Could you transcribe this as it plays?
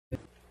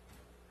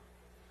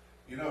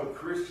You know,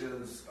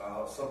 Christians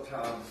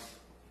sometimes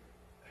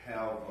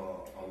have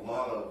a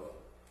lot of,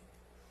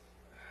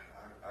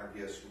 I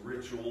guess,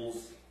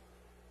 rituals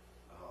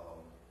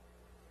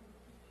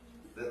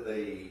that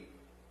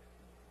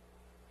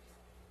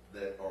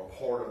are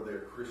part of their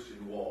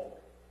Christian walk.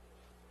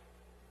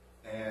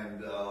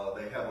 And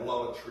they have a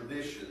lot of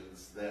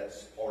traditions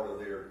that's part of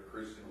their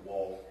Christian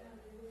walk,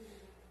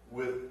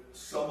 with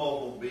some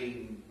of them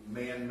being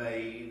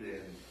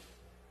man-made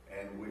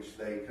and which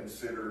they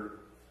consider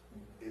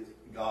it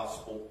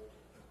gospel.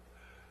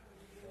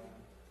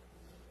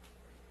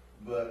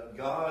 But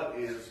God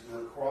is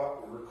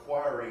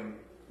requiring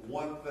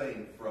one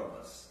thing from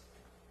us.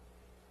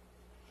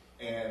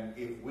 And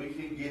if we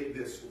can get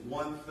this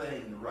one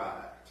thing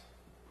right,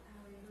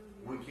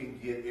 we can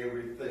get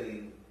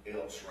everything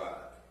else right.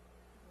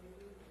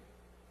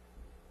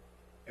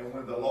 And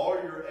when the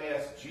lawyer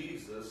asked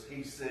Jesus,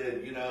 he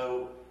said,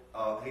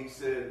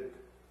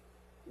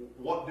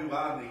 what do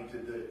I need to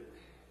do?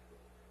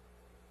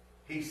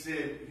 He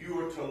said, you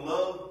are to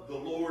love the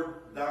Lord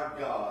thy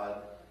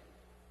God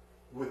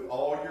with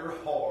all your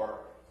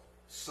heart,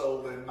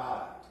 soul, and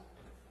mind.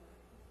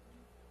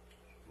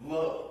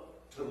 Love,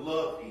 to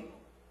love him.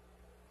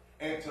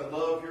 And to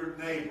love your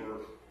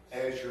neighbor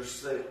as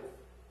yourself.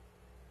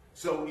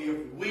 So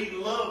if we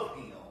love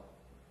him,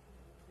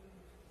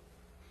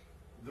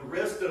 the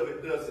rest of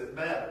it doesn't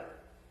matter.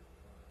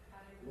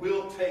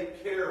 We'll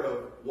take care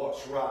of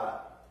what's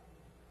right.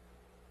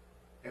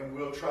 And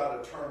we'll try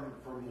to turn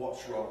from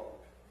what's wrong.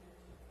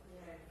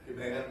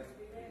 Amen.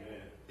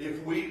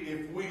 If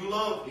we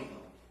love him,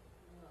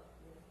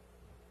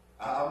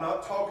 I'm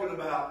not talking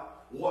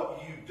about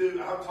what you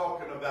do. I'm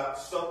talking about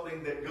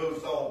something that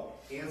goes on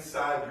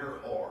inside your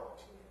heart.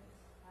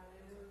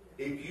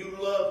 If you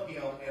love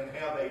him and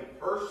have a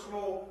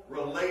personal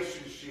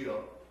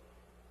relationship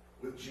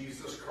with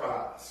Jesus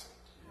Christ,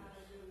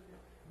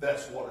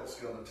 that's what it's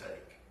going to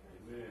take.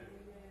 Amen.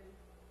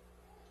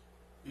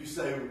 You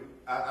say,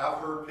 I've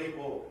heard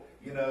people,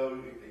 you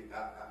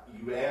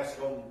ask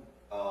them,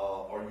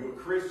 are you a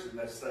Christian?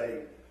 They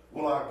say,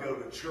 well, I go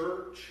to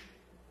church.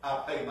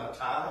 I pay my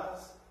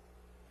tithes.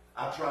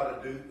 I try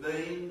to do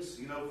things,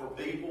 for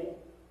people.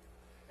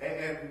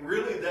 And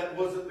really, that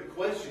wasn't the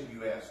question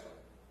you asked them.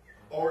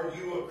 Are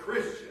you a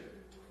Christian?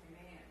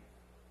 Amen.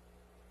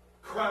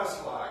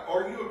 Christ-like.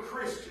 Are you a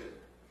Christian?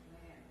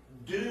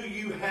 Amen. Do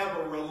you have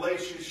a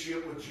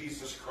relationship with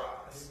Jesus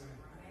Christ?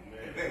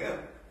 Amen.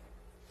 Amen.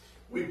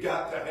 We've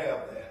got to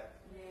have that.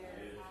 Yes.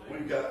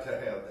 We've got to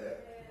have that.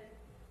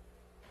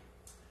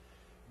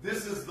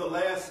 This is the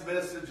last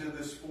message in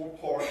this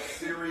 4-part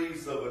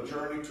series of A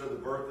Journey to the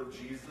Birth of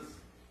Jesus.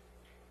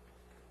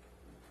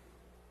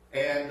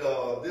 And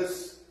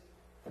there's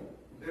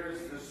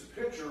this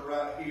picture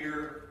right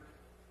here,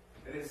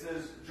 and it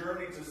says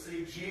Journey to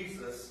See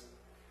Jesus.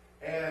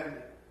 And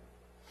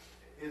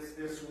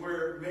it's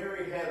where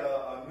Mary had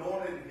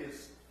anointed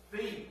his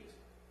feet.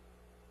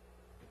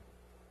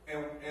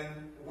 And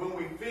when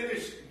we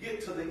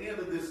get to the end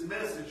of this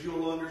message,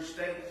 you'll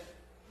understand.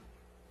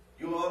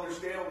 You'll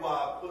understand why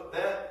I put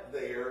that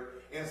there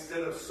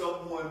instead of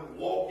someone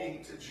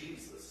walking to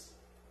Jesus.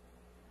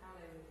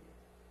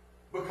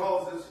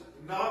 Because it's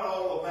not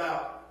all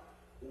about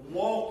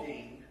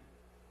walking,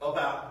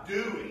 about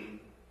doing,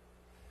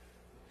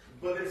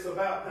 but it's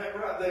about that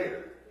right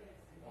there.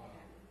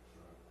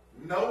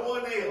 No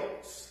one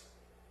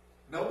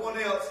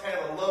else had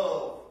a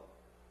love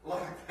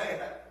like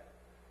that.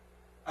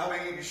 I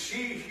mean,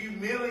 she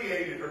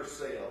humiliated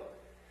herself.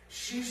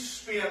 She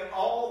spent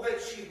all that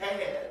she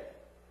had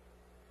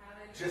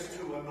just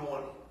to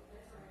anoint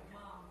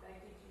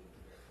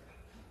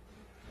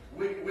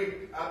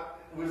him. I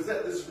was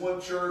at this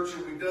one church,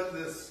 and we done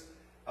this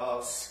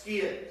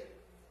skit,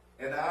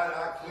 and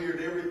I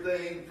cleared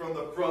everything from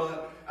the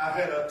front. I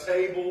had a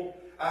table,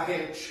 I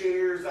had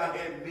chairs, I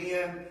had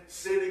men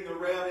sitting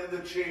around in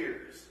the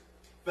chairs,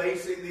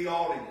 facing the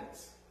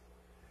audience.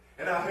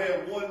 And I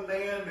had one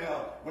man,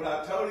 now, when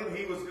I told him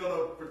he was going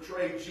to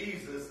portray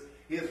Jesus,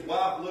 his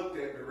wife looked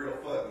at me real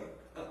funny.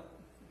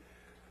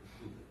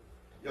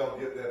 Y'all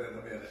get that in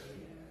a minute.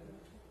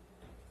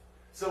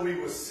 So he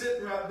was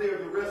sitting right there.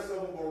 The rest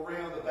of them were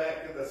around the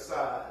back and the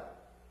side.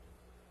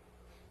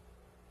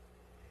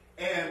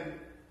 And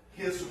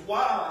his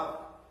wife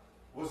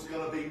was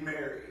going to be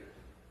married.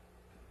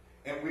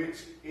 And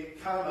which it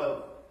kind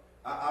of,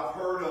 I've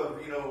heard of,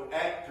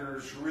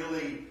 actors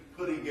really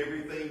putting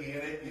everything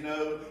in it,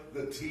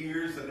 the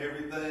tears and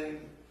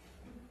everything.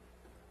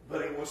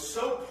 But it was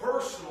so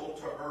personal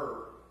to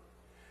her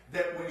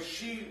that when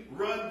she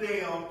run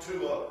down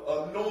to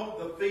anoint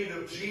the feet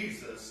of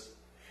Jesus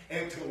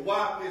and to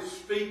wipe his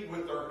feet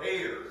with her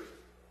hair,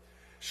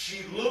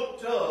 she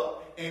looked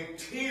up and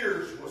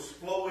tears was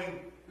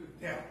flowing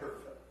down her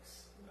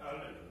face.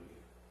 Hallelujah.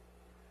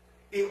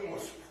 It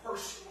was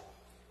personal.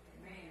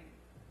 Amen.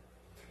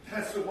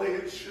 That's the way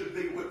it should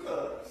be with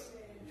us.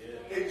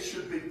 Yeah. It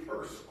should be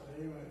personal.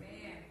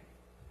 Amen.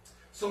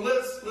 So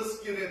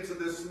let's get into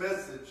this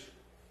message.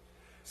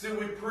 See,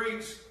 we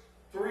preached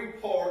 3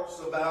 parts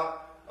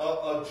about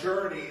a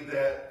journey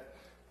that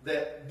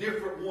that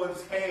different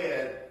ones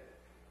had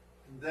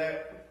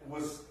that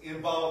was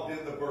involved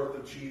in the birth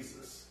of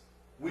Jesus.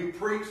 We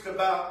preached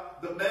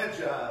about the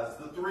Magi's,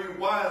 the three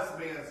wise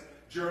men's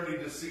journey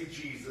to see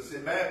Jesus.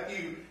 In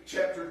Matthew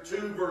chapter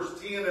 2, verse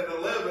 10 and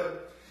 11,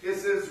 it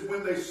says,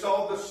 when they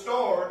saw the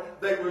star,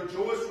 they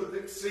rejoiced with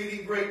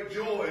exceeding great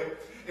joy.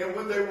 And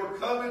when they were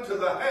coming to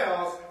the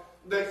house,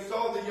 they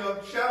saw the young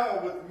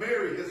child with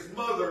Mary, his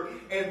mother,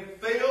 and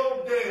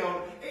fell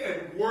down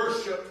and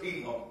worshipped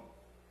him.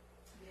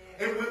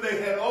 And when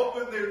they had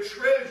opened their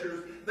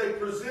treasures, they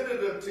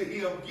presented unto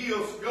him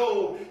gifts,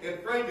 gold, and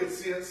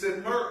frankincense,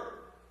 and myrrh.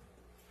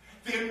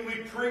 Then we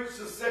preached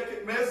the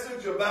second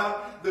message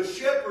about the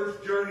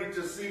shepherd's journey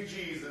to see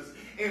Jesus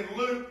in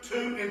Luke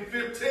 2 and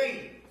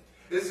 15.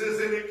 It says,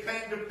 and it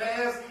came to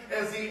pass,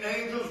 as the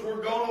angels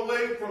were gone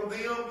away from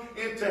them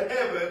into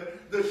heaven,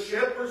 the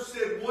shepherds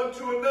said one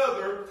to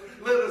another,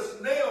 let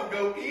us now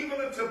go even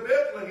unto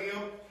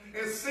Bethlehem,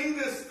 and see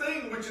this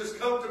thing which has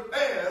come to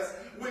pass,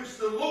 which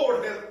the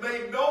Lord hath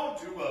made known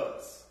to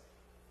us.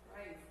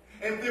 Right.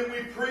 And then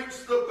we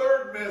preached the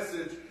third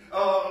message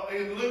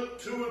in Luke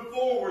 2 and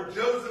 4, where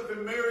Joseph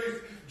and Mary's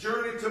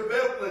journey to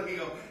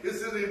Bethlehem. It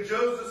says, and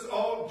Joseph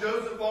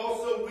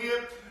also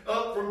went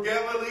up from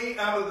Galilee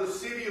out of the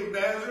city of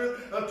Nazareth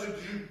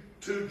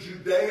to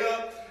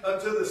Judea,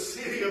 unto the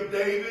city of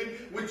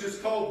David, which is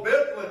called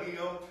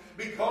Bethlehem,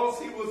 because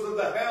he was of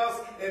the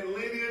house and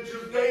lineage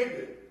of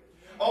David.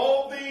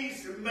 All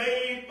these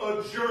made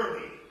a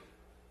journey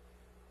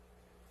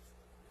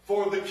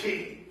for the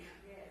king.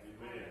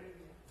 Amen.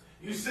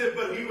 You said,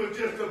 but he was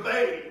just a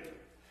babe.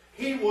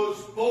 He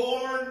was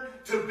born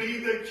to be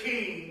the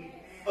king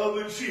of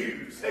the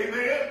Jews.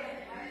 Amen.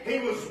 He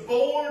was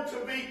born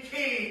to be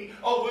king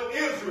over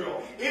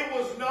Israel. It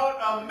was not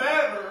a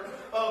matter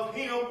of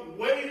him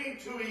waiting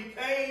till he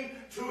came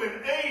to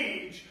an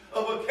age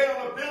of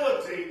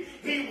accountability.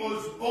 He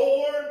was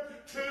born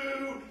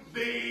to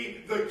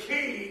be the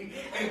king.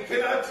 And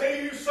can I tell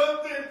you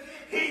something?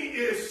 He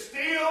is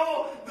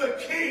still the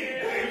king.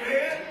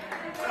 Amen.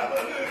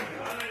 Hallelujah.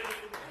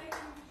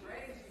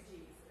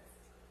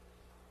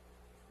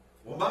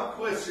 Well, my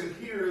question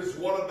here is,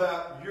 what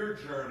about your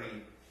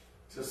journey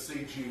to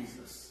see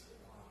Jesus?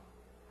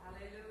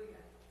 Hallelujah.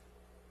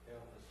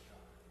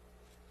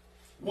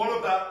 What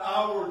about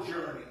our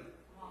journey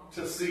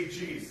to see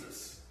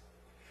Jesus?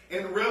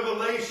 In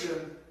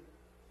Revelation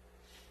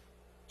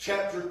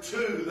chapter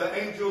 2, the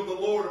angel of the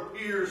Lord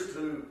appears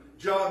to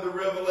John the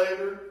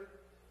Revelator.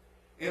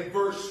 In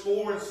verse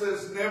 4 it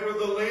says,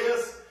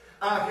 nevertheless,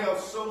 I have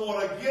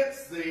somewhat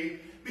against thee,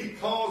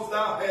 because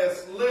thou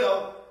hast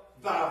left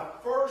thy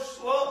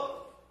first love.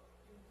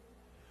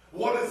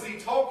 What is he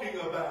talking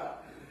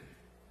about?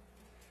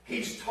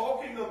 He's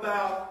talking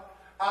about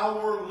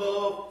our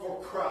love for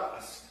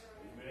Christ.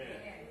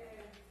 Amen.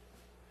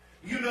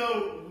 You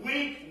know,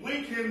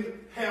 we can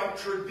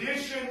have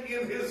tradition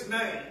in his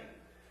name.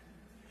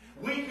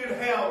 We can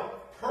have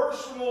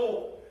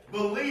personal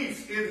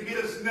beliefs in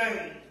his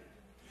name.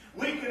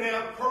 We can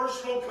have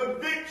personal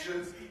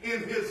convictions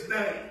in his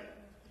name.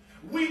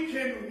 We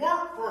can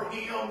work for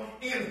him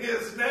in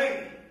his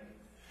name.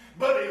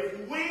 But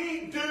if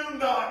we do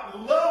not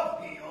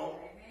love him,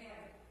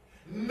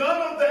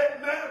 none of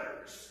that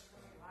matters.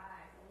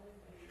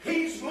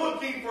 He's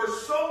looking for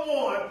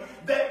someone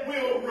that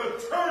will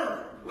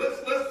return.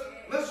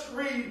 Let's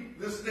read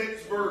this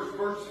next verse,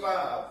 verse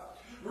 5.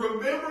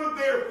 Remember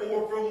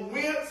therefore from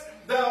whence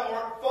thou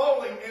art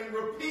falling, and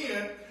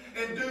repent,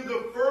 and do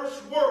the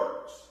first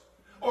works.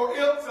 Or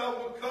else I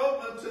will come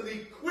unto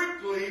thee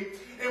quickly,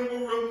 and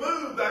will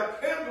remove thy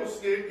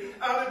candlestick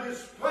out of his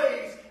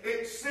place,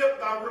 except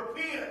thou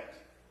repent.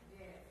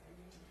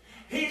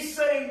 He's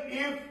saying,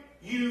 if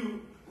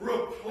you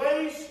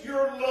replace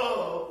your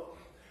love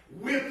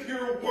with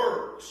your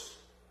works,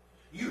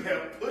 you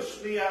have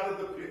pushed me out of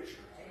the picture.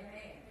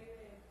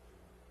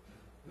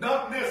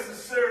 Not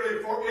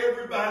necessarily for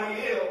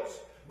everybody else,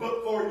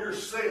 but for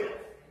yourself.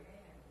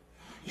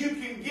 You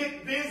can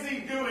get busy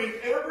doing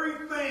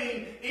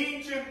everything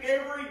each and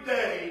every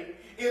day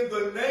in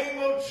the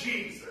name of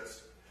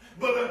Jesus,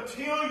 but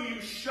until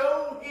you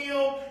show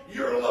him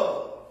your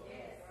love.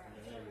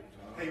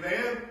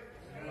 Amen?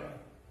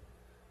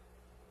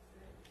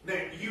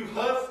 Now, you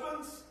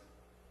husbands,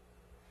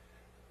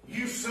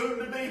 you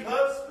soon-to-be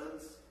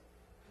husbands,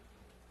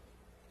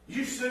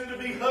 you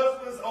soon-to-be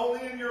husbands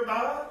only in your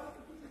mind,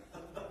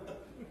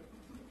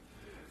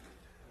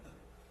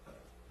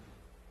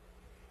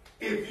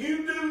 if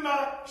you do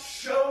not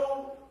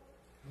show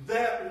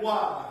that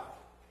wife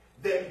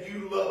that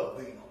you love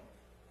them,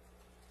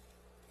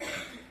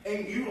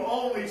 and you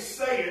only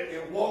say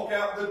it and walk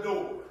out the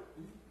door,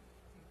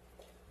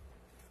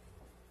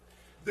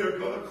 they're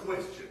going to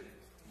question it.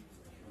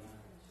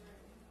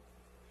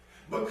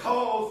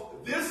 Because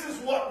this is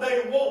what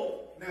they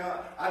want.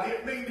 Now, I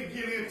didn't mean to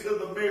get into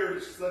the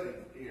marriage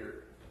thing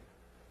here,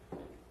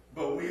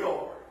 but we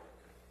are.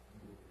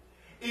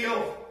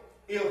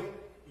 If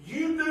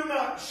you do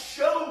not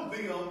show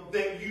them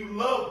that you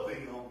love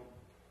them,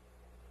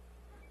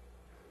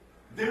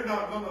 they're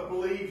not going to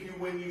believe you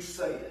when you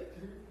say it.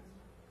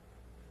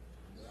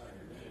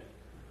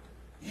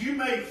 You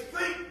may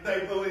think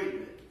they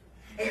believe it.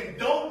 And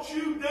don't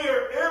you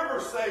dare ever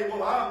say,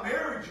 well, I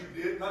married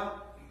you, didn't I?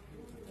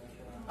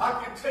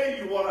 I can tell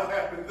you what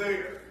happened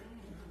there.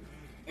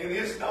 And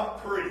it's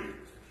not pretty.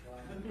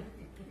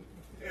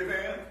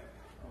 Amen?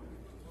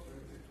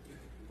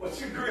 What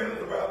you grinning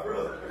about,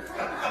 brother?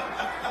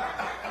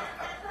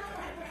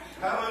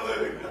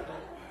 Hallelujah.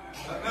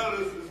 I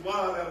notice his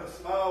wife had a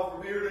smile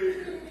from ear to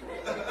ear.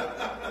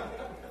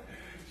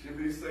 She'll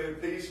be saying,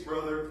 peace,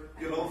 brother.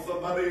 Get on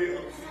somebody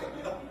else.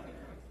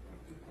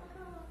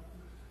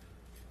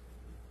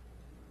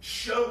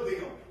 Show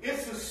them.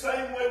 It's the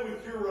same way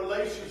with your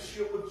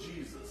relationship with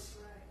Jesus.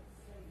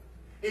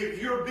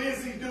 If you're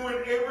busy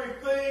doing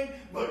everything,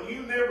 but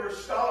you never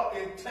stop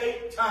and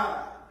take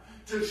time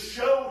to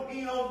show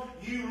him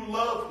you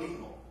love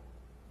him.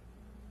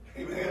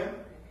 Amen?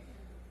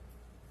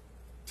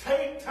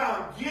 Take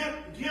time.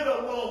 Get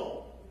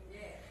alone.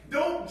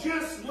 Don't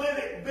just let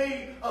it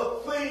be a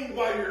thing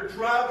while you're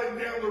driving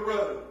down the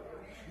road.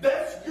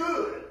 That's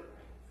good.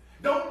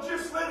 Don't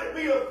just let it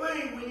be a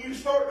thing when you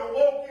start to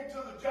walk into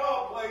the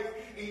job place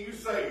and you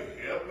say,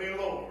 help me,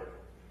 Lord.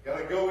 Got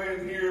to go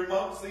in here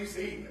amongst these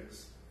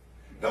heathens.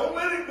 Don't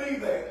let it be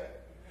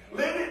that.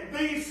 Let it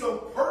be some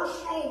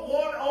personal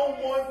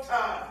one-on-one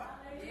time.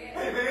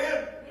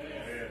 Amen?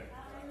 Amen.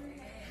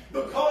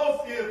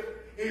 Because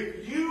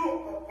if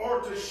you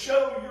are to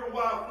show your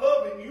wife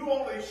love and you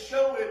only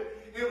show it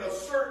in a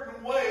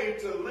certain way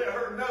to let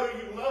her know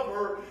you love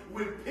her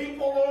when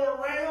people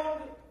are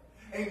around,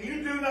 and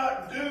you do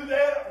not do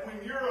that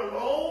when you're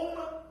alone,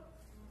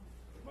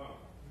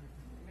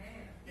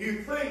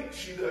 you think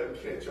she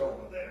doesn't catch on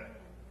to that.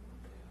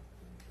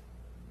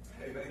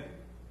 Amen.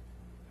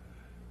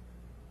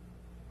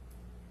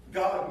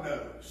 God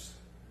knows.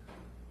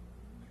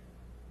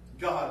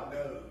 God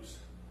knows.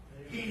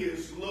 He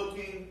is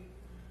looking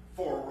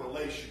for a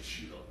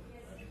relationship.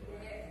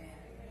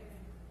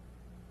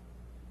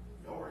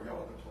 Y'all are the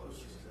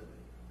closest to me.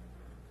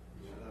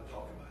 Should I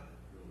talk about it?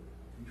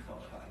 No, I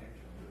ain't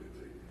gonna do it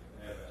to you.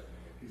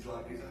 He's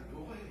like,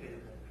 go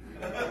ahead.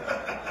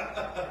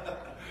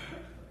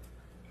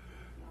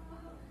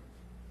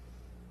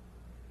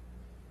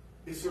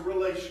 It's a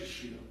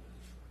relationship.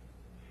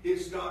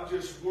 It's not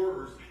just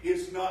words.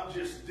 It's not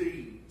just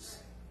deeds.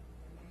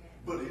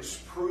 But it's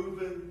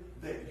proven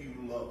that you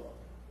love them.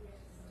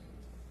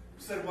 You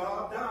say, well,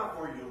 I'll die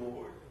for you,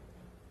 Lord.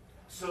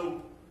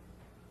 So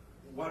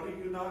why do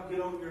you not get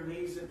on your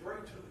knees and pray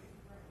to him?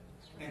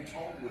 And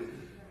talk with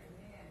him?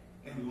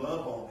 And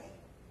love on him?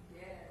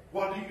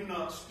 Why do you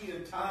not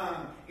spend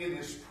time in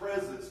his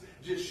presence,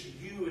 just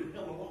you and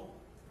him alone?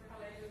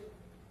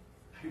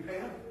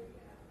 Amen?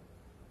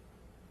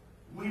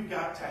 We've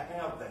got to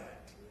have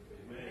that.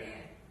 Amen.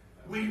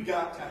 We've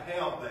got to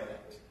have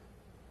that.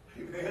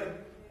 Amen?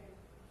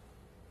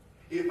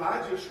 If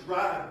I just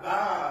ride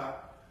by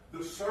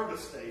the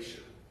service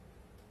station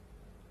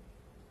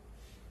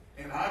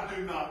and I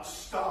do not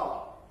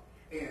stop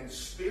and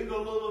spend a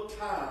little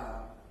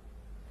time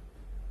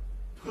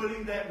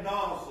putting that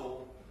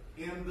nozzle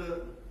in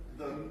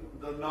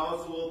the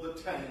nozzle of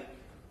the tank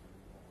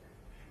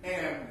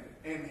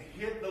and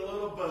hit the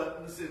little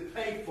buttons and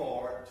pay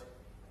for it,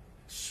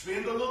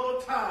 spend a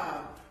little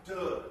time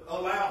to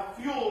allow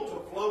fuel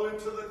to flow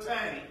into the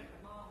tank,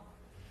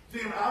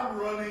 then I'm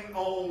running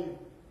on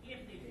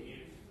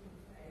empty.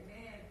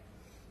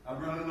 I'm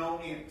running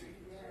on empty.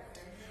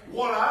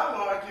 What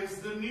I like is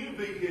the new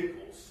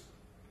vehicles,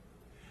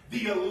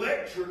 the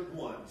electric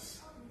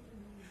ones.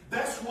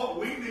 That's what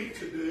we need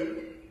to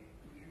do,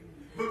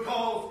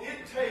 because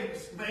it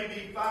takes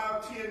maybe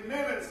 5-10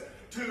 minutes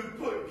to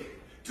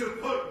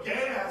put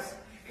gas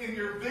in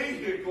your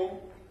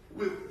vehicle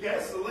with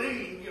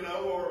gasoline,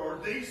 or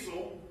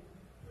diesel.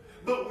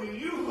 But when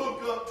you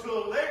hook up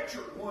to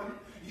electric one,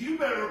 you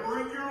better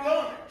bring your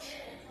lunch.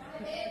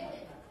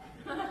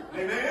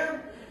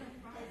 Amen?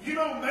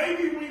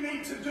 Maybe we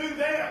need to do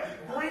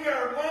that. Bring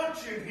our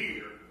lunch in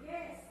here.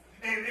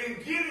 And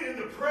get in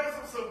the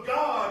presence of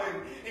God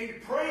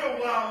and pray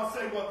a while and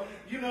say, well,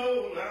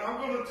 I'm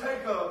going to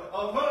take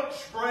a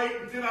lunch break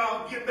and then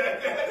I'll get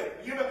back at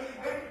it.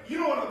 You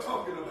know what I'm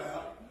talking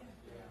about.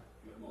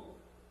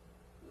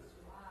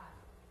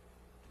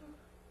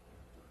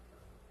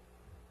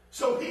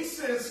 So he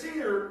says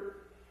here,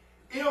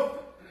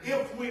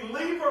 if we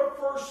leave our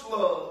first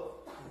love,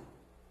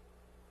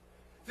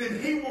 then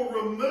he will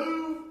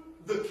remove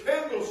the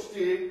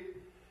candlestick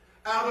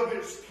out of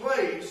its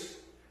place,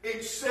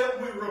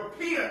 except we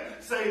repent.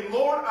 Say,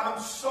 Lord, I'm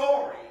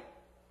sorry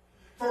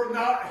for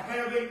not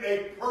having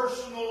a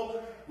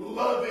personal,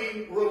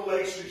 loving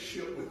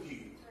relationship with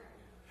you.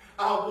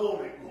 I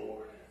want it,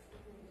 Lord.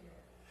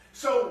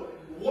 So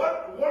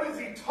what is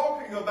he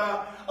talking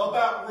about?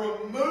 About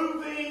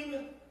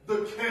removing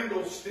the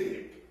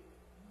candlestick.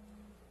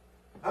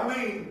 I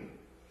mean,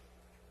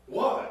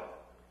 what?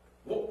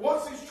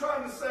 What's he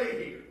trying to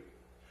say here?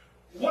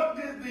 What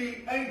did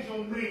the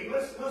angel mean?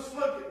 Let's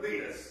look at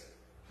this.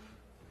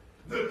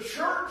 The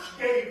church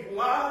gave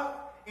life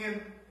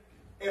in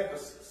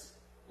Ephesus.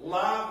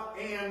 Life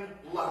and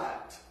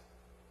light.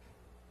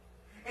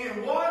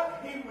 And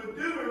what he would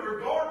do in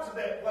regard to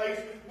that place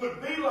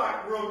would be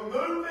like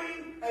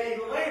removing a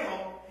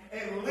lamp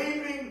and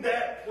leaving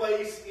that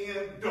place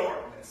in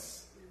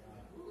darkness.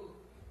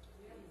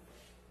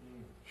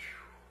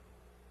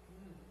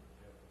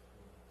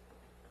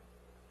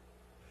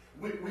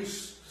 We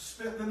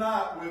spent the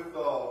night with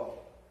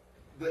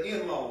the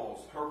in-laws,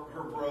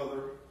 her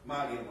brother,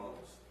 my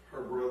in-laws,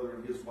 her brother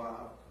and his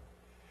wife.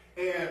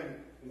 And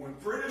when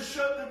Frida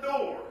shut the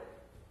door,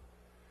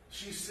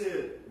 she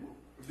said,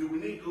 do we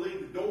need to leave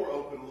the door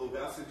open a little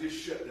bit? I said, just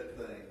shut that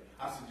thing.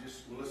 I said,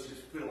 let's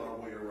just feel our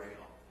way around.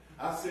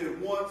 I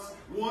said, once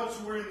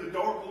we're in the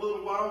dark a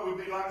little while, we'll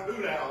be like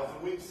hoot owls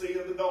and we can see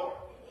in the dark.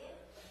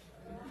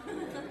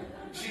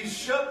 She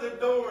shut the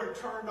door and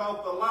turned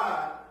off the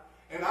light.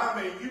 And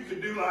I mean, you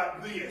could do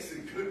like this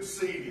and couldn't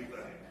see anything.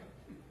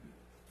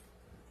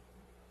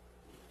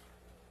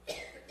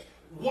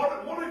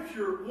 What if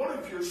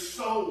your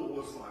soul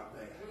was like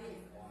that?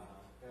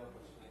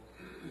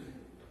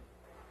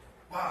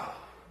 Wow.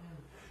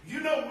 You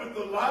know, with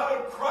the light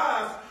of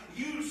Christ,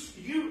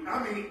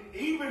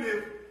 even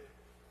if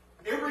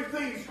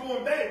everything's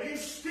going bad, you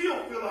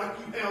still feel like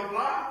you have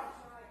life.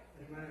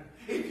 Amen.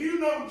 If you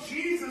know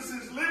Jesus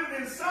is living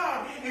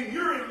inside and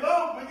you're in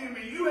love with him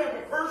and you have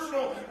a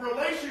personal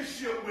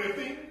relationship with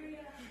him,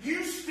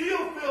 you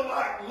still feel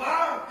like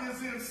life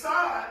is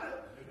inside.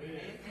 Amen.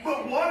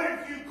 But what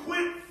if you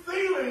quit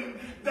feeling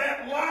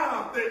that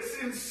life that's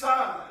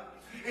inside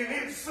and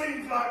it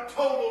seems like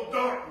total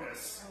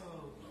darkness?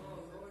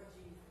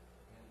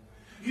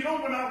 You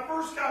know, when I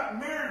first got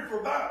married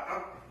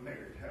I'm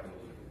married,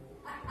 hallelujah.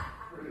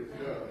 Praise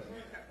God.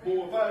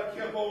 Boy, if I had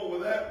kept on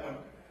with that one,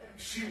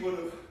 she would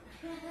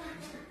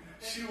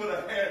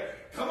have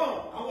had, come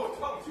on, I want to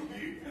talk to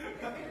you.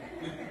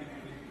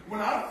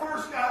 When I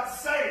first got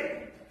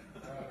saved,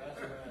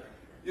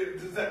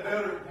 is that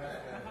better?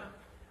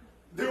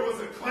 There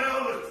was a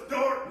cloud of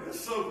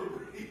darkness over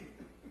me.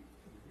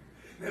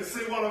 Now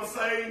see what I'm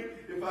saying?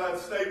 If I had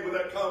stayed with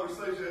that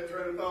conversation, that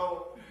train of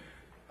thought,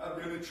 I'd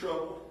been in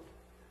trouble.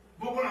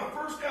 But when I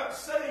first got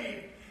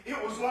saved,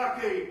 it was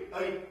like a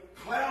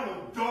cloud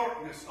of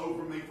darkness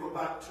over me for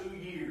about 2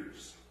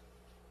 years.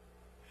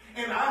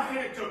 And I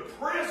had to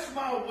press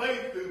my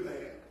way through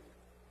that.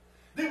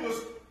 It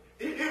was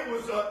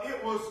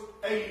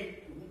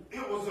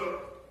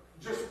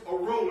just a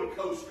roller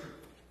coaster.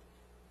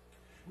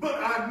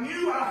 But I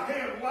knew I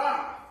had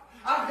life.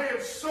 I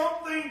had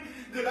something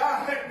that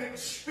I hadn't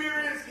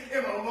experienced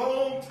in a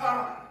long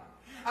time.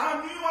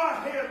 I knew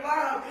I had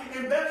life,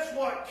 and that's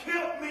what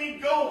kept me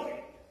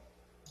going.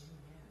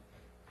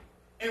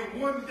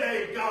 And one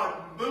day,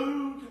 God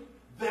moved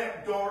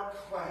that dark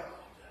cloud.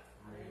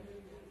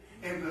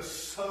 And the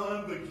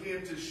sun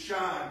began to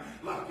shine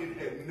like it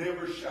had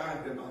never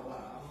shined in my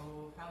life.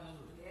 Oh, hallelujah.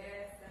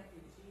 Yes, thank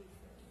you,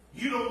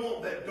 Jesus. You don't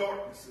want that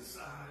darkness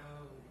inside.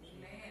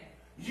 Amen.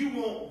 You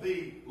want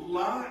the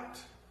light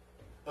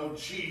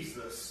of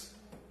Jesus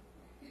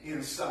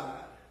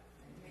inside.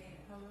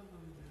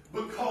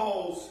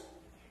 Because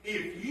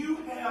if you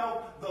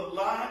have the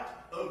light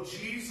of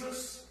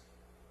Jesus,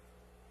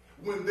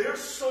 when there's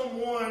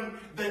someone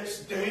that's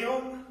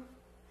down,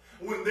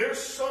 when there's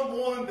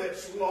someone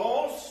that's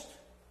lost,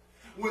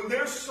 when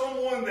there's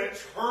someone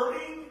that's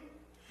hurting,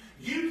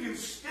 you can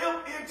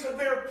step into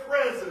their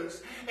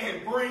presence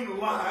and bring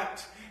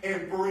light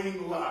and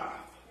bring life.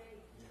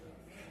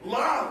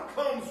 Life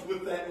comes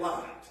with that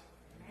light.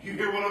 You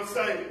hear what I'm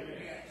saying?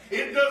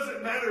 It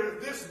doesn't matter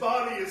if this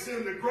body is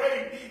in the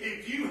grave.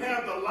 If you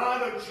have the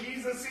light of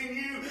Jesus in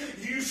you,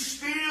 you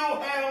still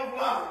have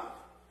life.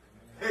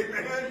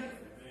 Amen? Amen.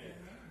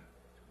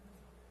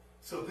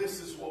 So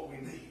this is what we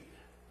need.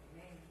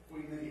 Amen. We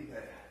need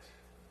that.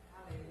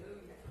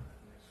 Hallelujah.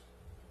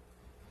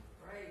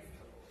 Praise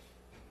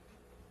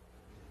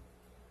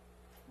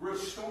the Lord.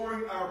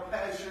 Restoring our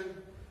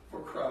passion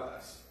for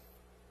Christ.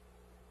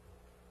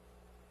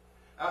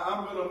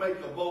 I'm going to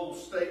make a bold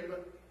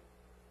statement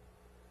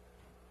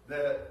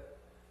that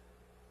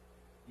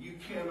you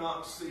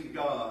cannot see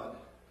God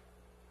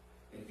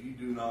if you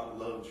do not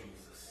love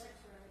Jesus.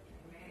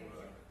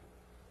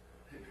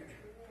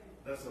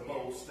 That's a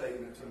bold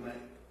statement to make.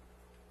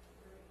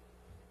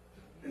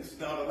 It's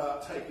not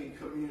about taking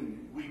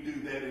communion. We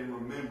do that in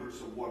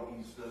remembrance of what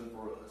he's done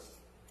for us.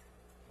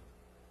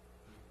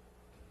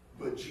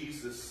 But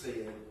Jesus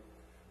said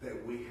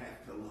that we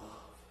have to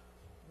love.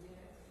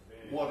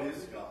 What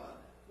is God?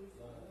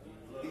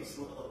 He's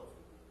love.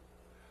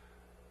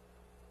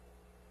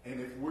 And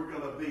if we're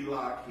going to be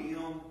like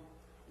him,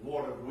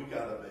 what have we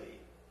got to be?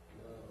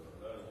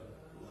 Love.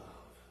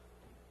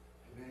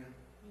 Amen?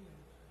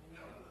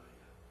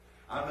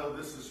 Hallelujah. I know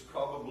this is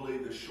probably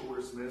the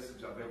shortest message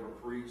I've ever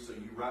preached, so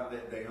you write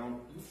that down.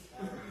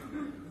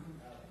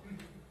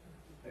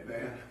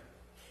 Amen?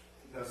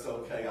 That's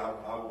okay. I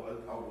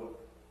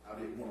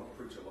didn't want to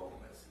preach a long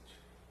message.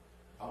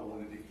 I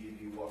wanted to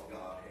give you what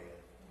God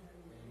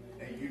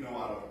had. And you know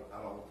I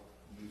don't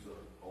use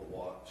a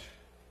watch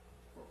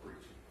for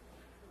preaching.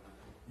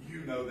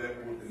 You know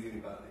that more than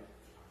anybody.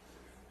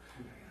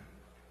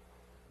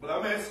 But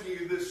I'm asking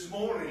you this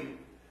morning,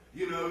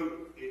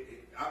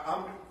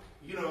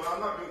 I'm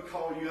not going to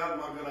call you out. I'm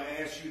not going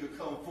to ask you to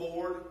come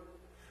forward.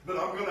 But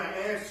I'm going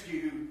to ask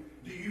you,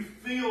 do you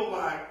feel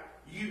like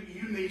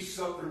you need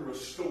something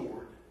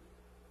restored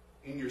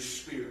in your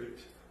spirit?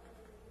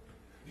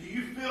 Do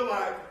you feel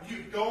like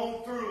you've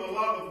gone through a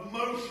lot of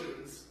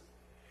motions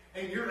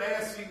and you're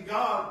asking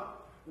God,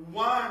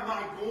 why am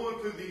I going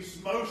through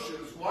these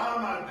motions? Why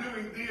am I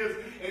doing this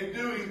and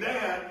doing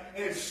that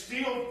and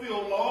still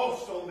feel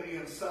lost on the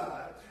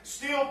inside?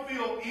 Still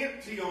feel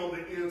empty on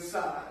the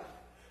inside?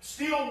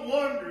 Still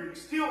wondering,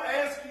 still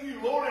asking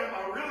you, Lord, am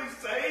I really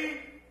saved?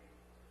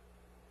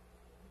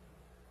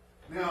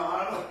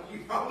 Now, you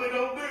probably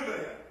don't do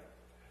that.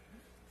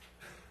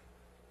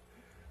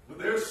 But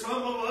there's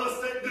some of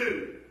us that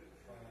do.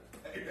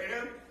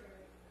 Amen?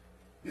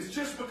 It's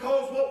just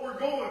because what we're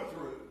going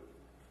through,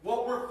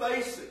 what we're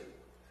facing.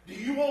 Do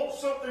you want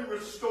something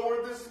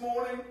restored this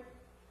morning?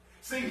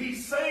 See,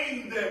 he's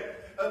saying that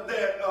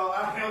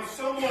I have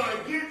someone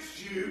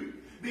against you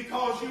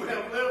because you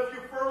have left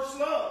your first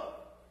love.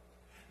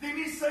 Then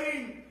he's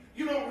saying,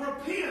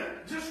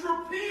 repent. Just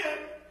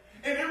repent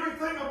and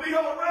everything will be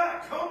all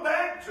right. Come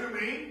back to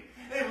me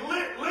and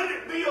let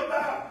it be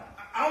about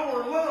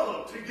our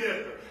love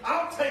together.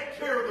 I'll take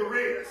care of the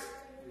rest.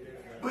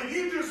 But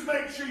you just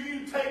make sure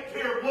you take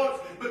care of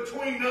what's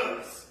between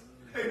us.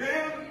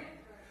 Amen?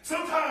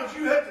 Sometimes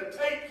you have to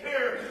take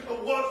care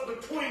of what's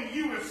between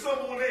you and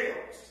someone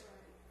else.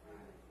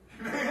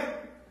 Amen?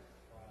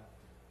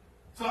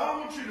 So I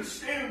want you to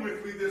stand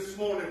with me this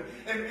morning.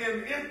 And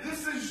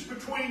this is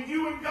between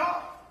you and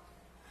God.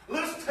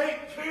 Let's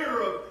take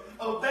care of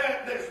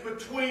that's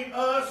between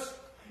us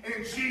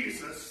and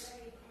Jesus.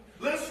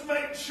 Let's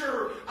make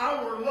sure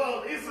our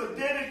love is a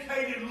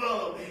dedicated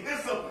love.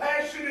 It's a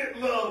passionate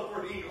love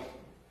for Him.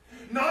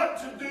 Not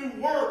to do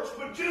works,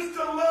 but just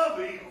to love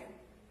Him.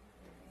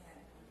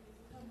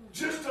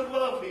 Just to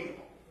love Him.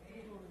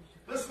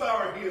 Let's bow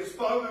our heads.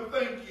 Father,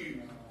 thank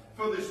you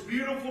for this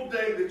beautiful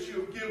day that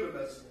you have given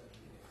us.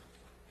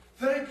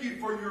 Thank you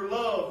for your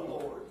love,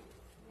 Lord.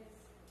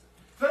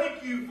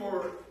 Thank you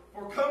for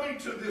coming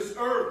to this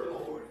earth,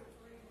 Lord.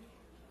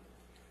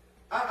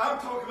 I'm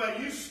talking about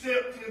you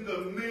stepped in the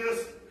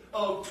midst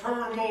of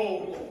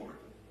turmoil, Lord.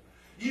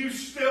 You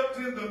stepped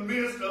in the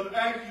midst of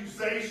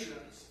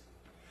accusations.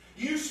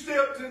 You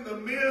stepped in the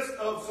midst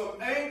of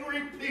some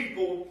angry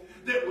people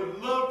that would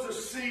love to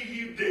see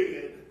you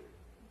dead.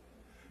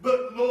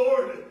 But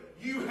Lord,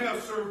 you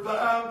have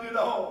survived it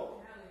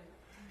all.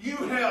 You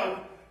have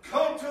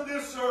come to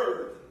this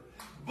earth,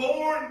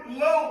 born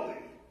lowly.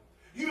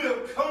 You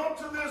have come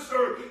to this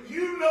earth.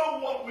 You know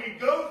what we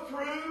go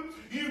through.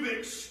 You've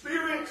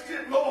experienced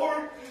it,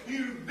 Lord.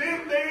 You've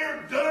been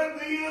there, done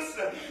this,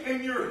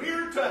 and you're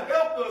here to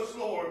help us,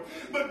 Lord.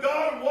 But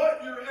God,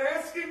 what you're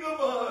asking of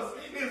us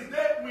is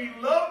that we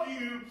love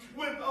you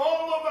with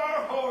all of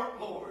our heart,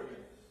 Lord.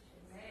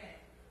 Amen.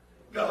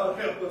 God,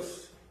 help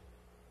us.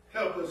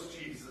 Help us,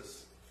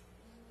 Jesus.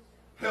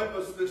 Help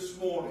us this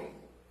morning.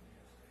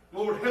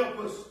 Lord, help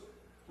us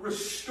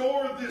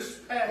restore this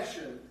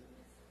passion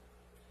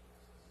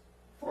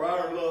for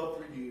our love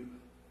for you.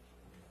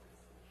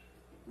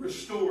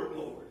 Restore it,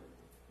 Lord.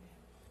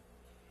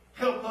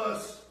 Help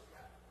us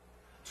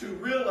to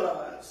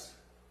realize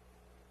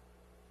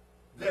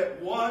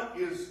that what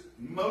is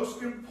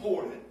most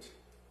important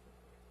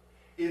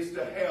is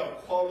to have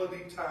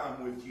quality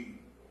time with you.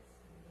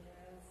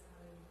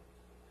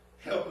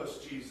 Help us,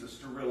 Jesus,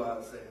 to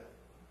realize that.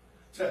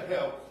 To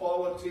have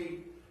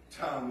quality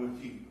time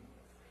with you.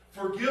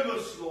 Forgive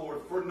us,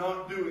 Lord, for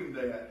not doing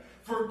that.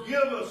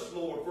 Forgive us,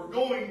 Lord, for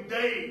going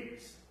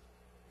days,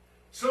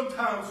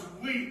 sometimes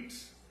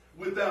weeks,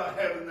 without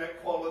having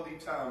that quality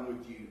time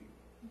with you.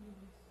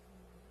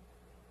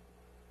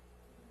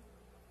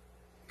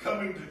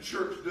 Coming to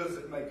church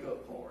doesn't make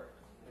up for it.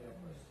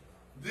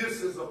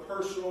 This is a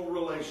personal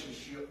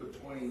relationship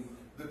between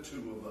the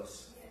two of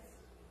us.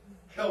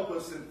 Help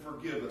us and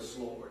forgive us,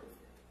 Lord.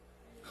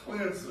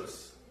 Cleanse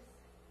us.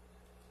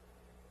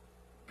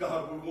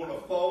 God, we want to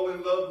fall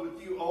in love with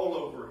you all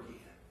over again.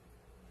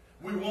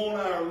 We want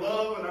our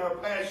love and our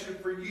passion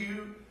for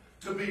you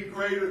to be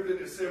greater than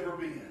it's ever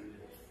been.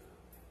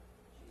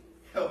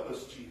 Help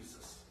us,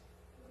 Jesus.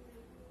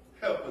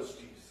 Help us,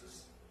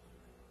 Jesus.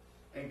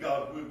 And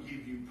God, we'll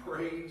give you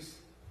praise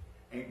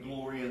and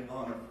glory and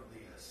honor for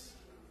this.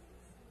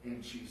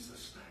 In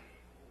Jesus'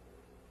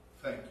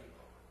 name. Thank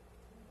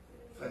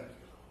you, Lord. Thank you,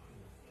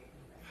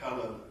 Lord.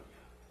 Hallelujah.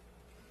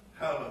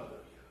 Hallelujah.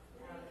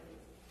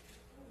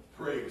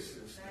 Praise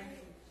His name.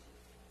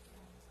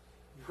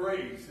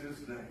 Praise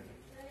His name.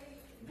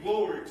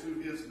 Glory to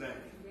His name.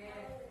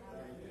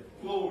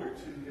 Glory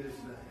to His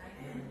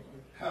name.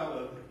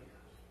 Hallelujah.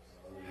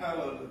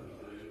 Hallelujah.